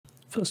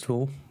first of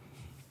all,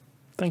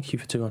 thank you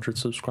for 200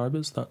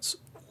 subscribers, that's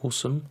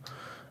awesome.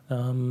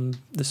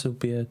 This will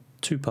be a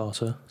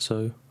two-parter,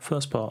 so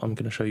first part I'm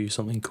going to show you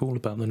something cool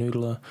about the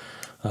noodler,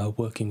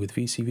 working with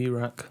VCV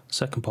Rack.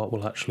 Second part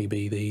will actually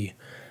be the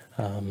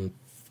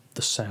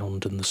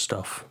sound and the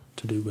stuff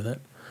to do with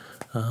it.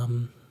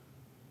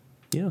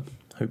 Yeah,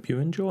 hope you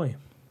enjoy.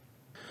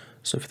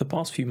 So for the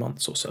past few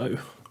months or so,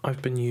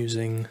 I've been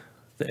using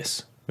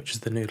this, which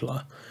is the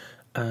noodler,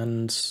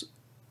 and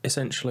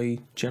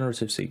essentially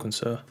generative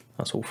sequencer,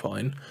 that's all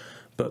fine,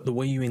 but the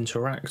way you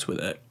interact with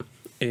it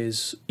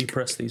is you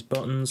press these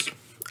buttons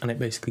and it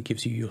basically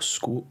gives you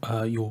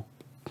your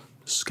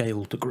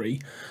scale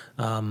degree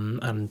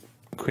and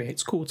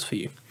creates chords for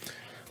you.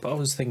 But I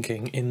was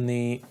thinking, in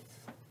the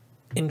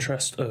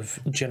interest of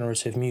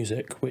generative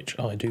music, which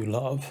I do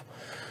love,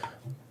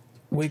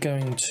 we're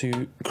going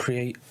to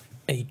create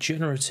a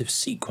generative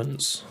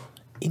sequence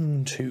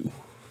into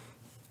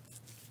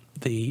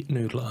the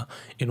noodler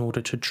in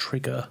order to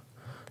trigger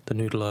the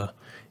noodler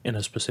in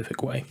a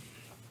specific way.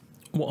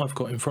 What I've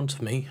got in front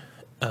of me,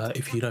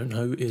 if you don't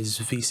know, is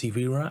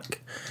VCV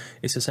Rack.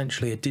 It's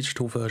essentially a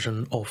digital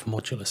version of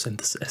modular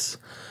synthesis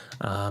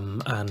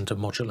and a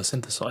modular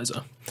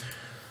synthesizer.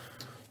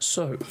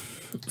 So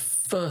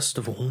first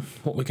of all,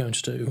 what we're going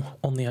to do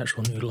on the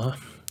actual noodler,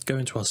 go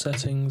into our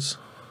settings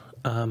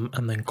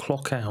and then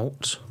clock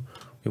out.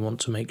 We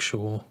want to make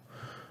sure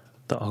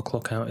that our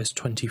clock out is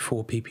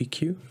 24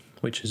 ppq,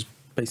 which is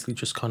basically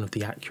just kind of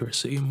the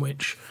accuracy in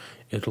which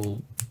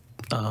it'll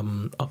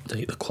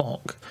update the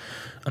clock.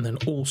 And then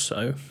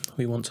also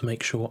we want to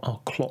make sure our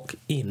clock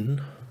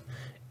in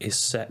is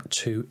set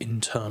to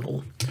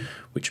internal,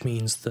 which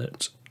means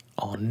that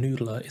our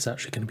noodler is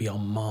actually going to be our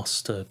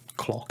master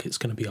clock. It's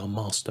going to be our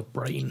master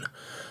brain.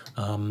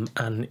 And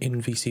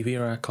in VCV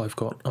Rack I've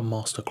got a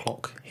master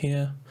clock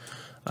here.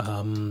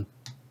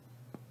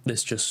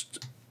 This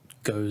just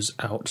goes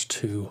out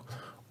to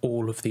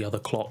all of the other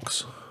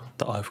clocks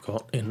that I've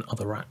got in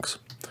other racks.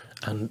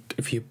 And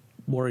if you're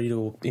worried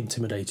or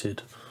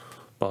intimidated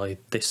by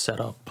this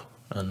setup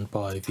and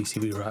by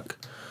VCV Rack,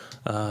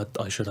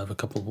 I should have a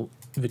couple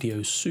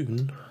videos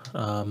soon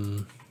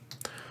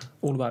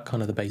all about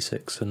kind of the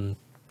basics and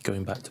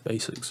going back to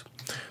basics.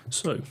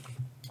 So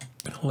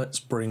let's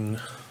bring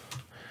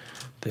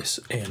this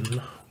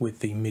in with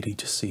the MIDI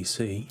to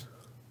CC,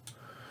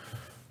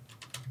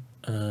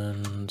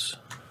 and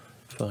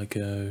if I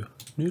go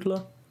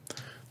noodler,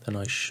 then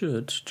I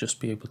should just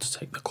be able to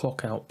take the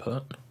clock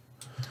output,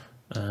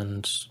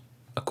 and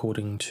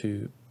according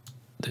to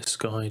this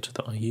guide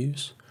that I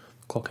use,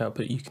 clock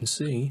output, you can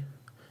see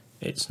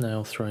it's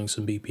now throwing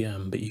some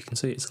BPM, but you can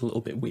see it's a little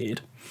bit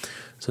weird.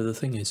 So the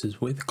thing is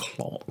with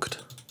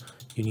clocked,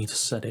 you need to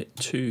set it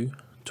to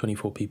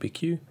 24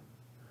 ppq,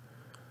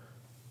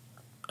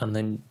 and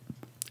then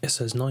it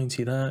says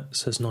 90 there, it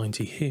says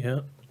 90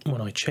 here. When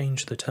I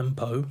change the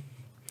tempo,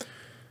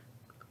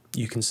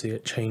 you can see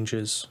it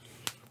changes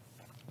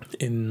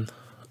in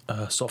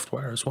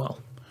software as well.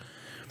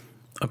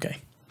 Okay,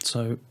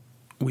 so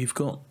we've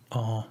got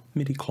our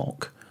MIDI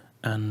clock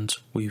and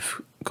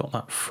we've got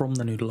that from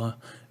the noodler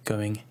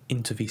going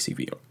into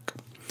VCV Rack.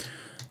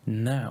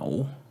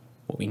 Now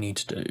what we need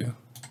to do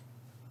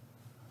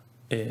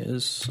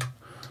is,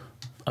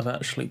 I've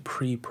actually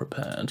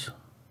pre-prepared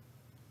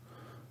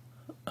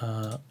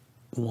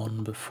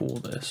one before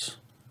this,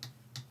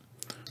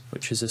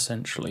 which is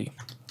essentially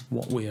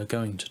what we are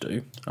going to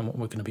do and what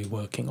we're going to be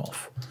working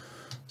off.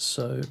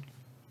 So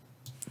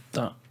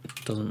that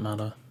doesn't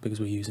matter because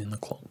we're using the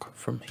clock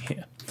from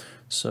here.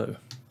 So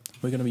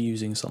we're going to be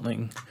using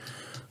something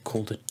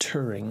called a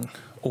Turing,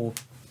 or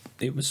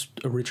it was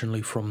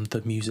originally from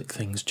the Music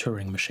Things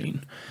Turing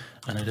machine,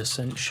 and it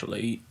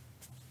essentially,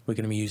 we're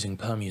going to be using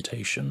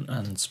permutation,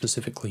 and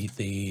specifically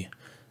the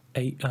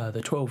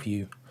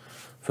 12U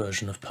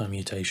version of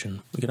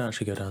permutation. We can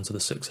actually go down to the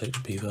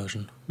 6HP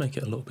version, make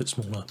it a little bit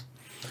smaller.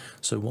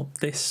 So what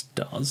this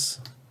does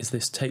is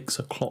this takes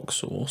a clock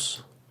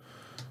source,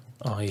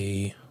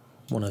 i.e.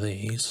 one of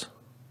these,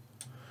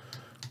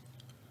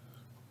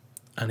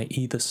 and it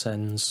either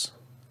sends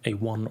a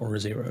 1 or a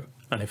 0,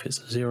 and if it's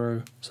a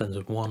 0, sends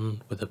a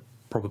 1 with a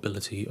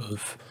probability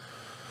of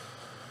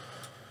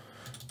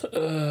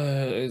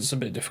it's a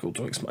bit difficult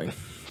to explain.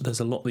 There's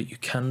a lot that you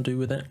can do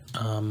with it,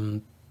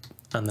 and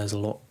there's a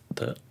lot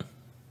that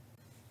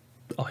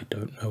I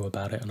don't know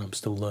about it and I'm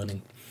still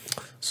learning.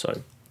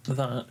 So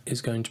that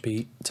is going to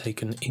be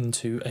taken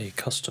into a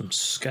custom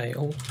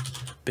scale,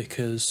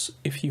 because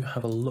if you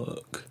have a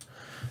look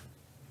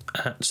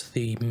at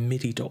the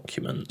MIDI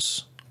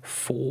documents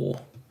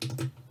for,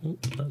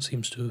 that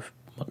seems to have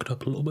mucked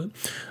up a little bit.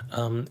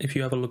 If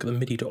you have a look at the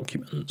MIDI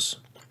documents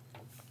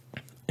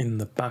in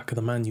the back of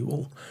the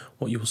manual,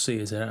 what you'll see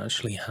is it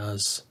actually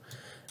has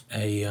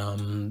a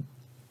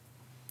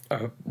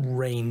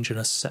range and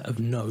a set of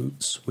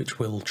notes which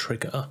will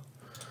trigger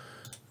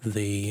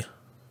the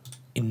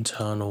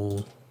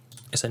internal,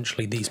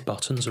 essentially these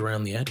buttons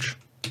around the edge,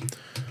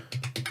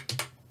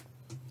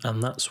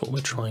 and that's what we're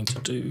trying to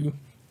do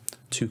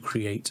to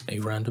create a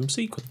random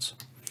sequence.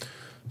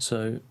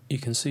 So you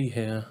can see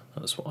here,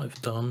 that's what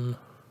I've done.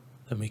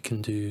 Then we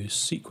can do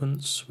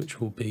sequence,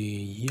 which will be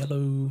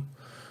yellow,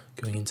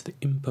 going into the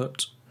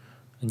input,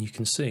 and you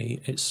can see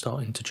it's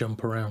starting to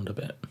jump around a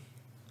bit.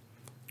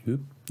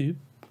 Oop, oop.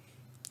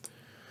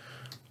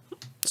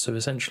 So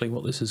essentially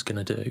what this is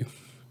going to do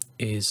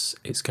is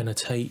it's going to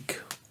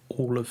take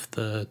all of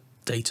the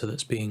data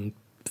that's being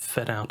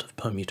fed out of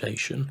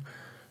permutation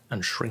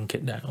and shrink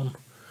it down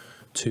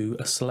to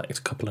a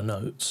select couple of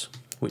notes,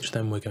 which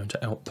then we're going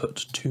to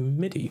output to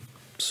MIDI.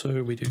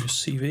 So we do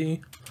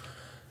CV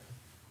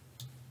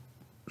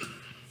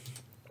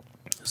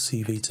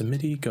to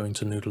MIDI, going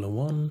to Noodler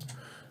 1,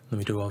 then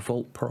we do our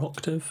volt per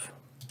octave,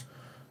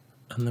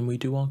 and then we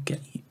do our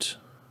gate.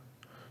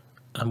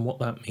 And what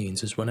that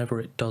means is whenever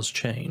it does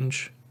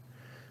change,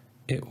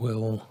 it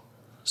will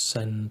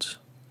send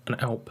an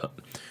output.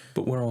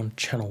 But we're on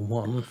channel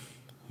 1,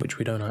 which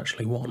we don't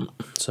actually want.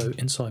 So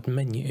inside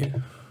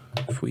menu,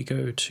 if we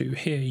go to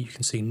here, you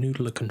can see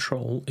Noodler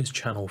control is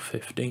channel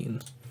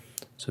 15.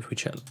 So if we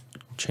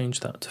change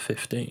that to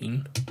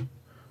 15,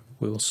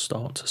 we'll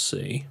start to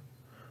see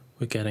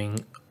we're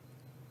getting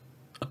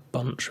a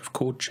bunch of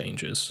chord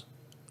changes,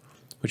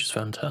 which is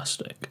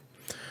fantastic.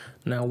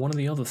 Now, one of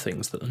the other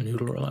things that the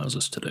Noodler allows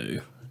us to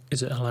do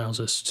is it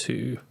allows us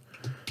to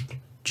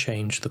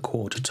change the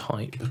chord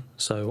type.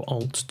 So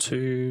Alt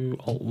 2,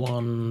 Alt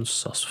 1,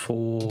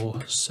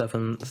 Sus4,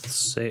 7th,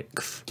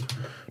 6th,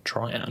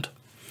 triad.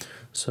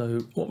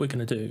 So what we're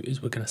going to do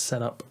is we're going to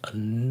set up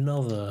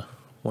another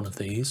one of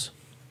these.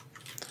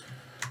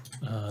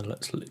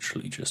 Let's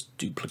literally just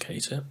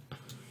duplicate it,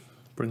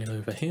 bring it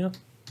over here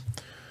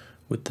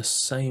with the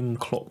same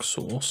clock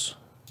source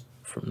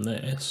from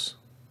this,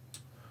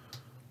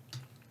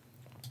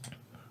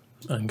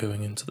 and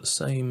going into the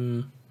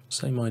same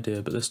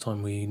idea, but this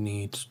time we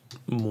need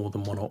more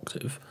than one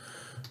octave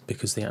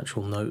because the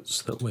actual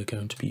notes that we're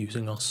going to be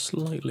using are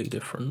slightly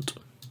different.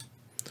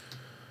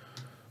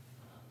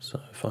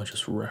 So if I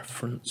just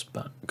reference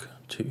back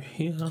to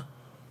here,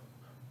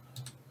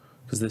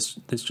 because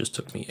this just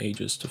took me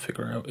ages to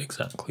figure out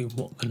exactly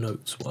what the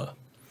notes were,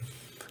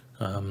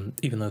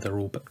 even though they're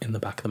all in the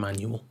back of the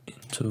manual.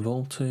 Into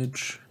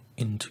voltage,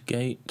 into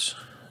gate,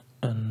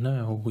 and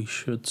now we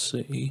should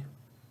see,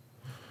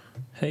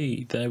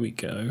 hey, there we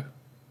go.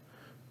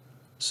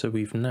 So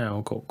we've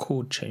now got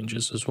chord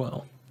changes as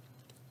well.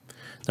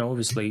 Now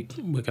obviously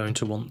we're going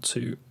to want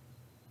to,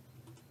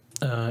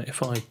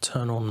 if I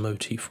turn on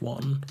motif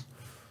 1,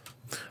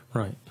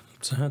 right,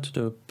 so I had to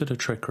do a bit of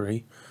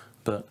trickery,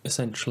 but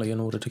essentially in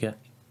order to get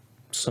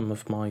some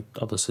of my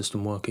other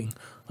system working,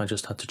 I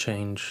just had to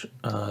change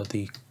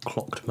the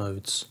clocked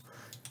modes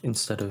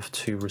instead of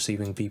to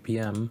receiving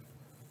BPM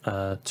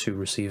to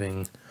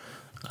receiving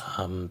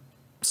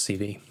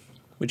CV,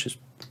 which is,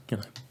 you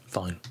know,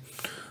 fine.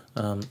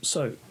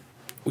 So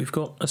we've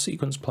got a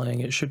sequence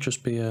playing. It should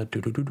just be a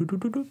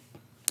do-do-do-do-do-do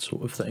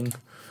sort of thing,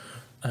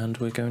 and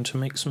we're going to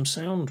make some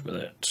sound with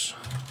it.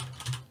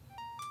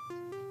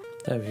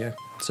 There we go.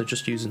 So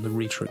just using the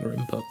retrigger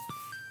input.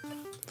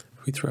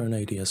 If we throw an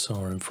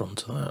ADSR in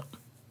front of that,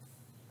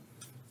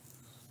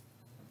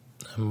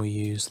 and we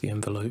use the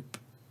envelope,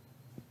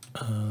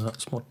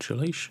 that's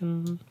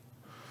modulation.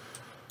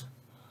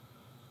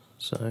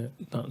 So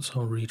that's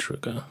our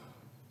retrigger.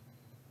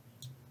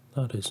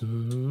 That is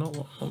not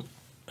what I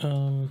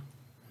want.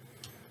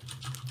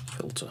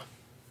 Filter.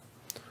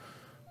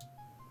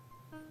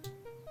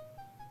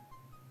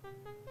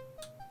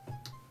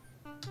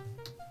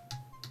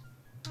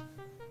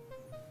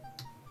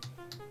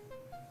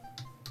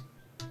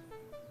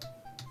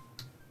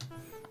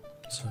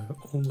 So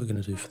all we're going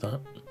to do for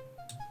that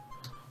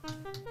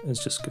is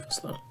just give us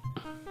that.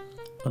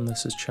 And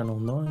this is channel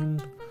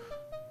 9.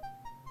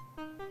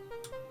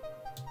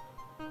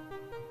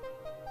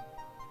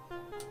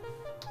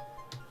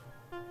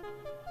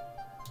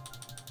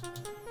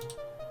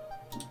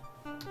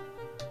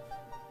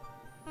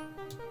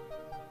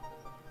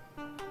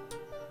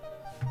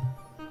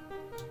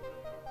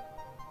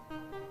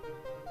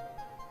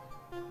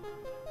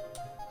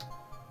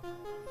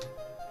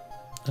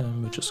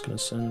 And we're just going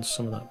to send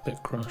some of that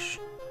bit crush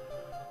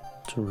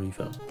to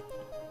reverb.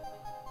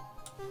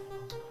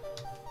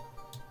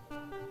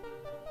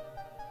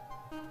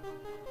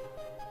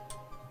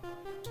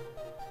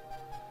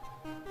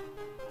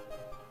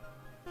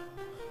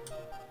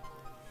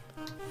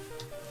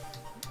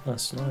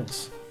 That's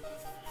nice.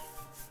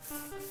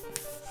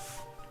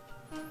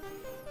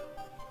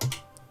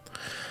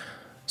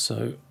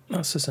 So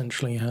that's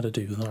essentially how to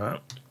do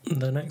that.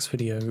 The next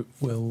video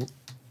will,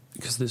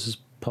 because this is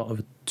part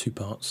of 2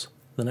 parts,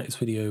 the next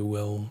video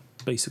will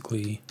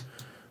basically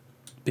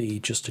be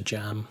just a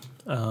jam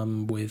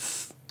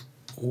with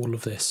all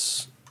of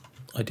this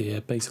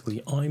idea.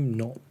 Basically, I'm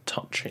not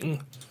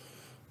touching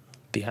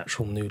the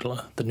actual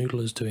noodler. The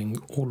noodler is doing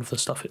all of the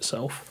stuff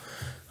itself,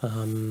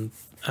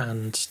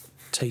 and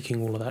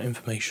taking all of that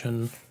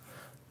information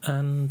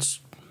and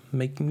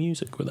making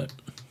music with it.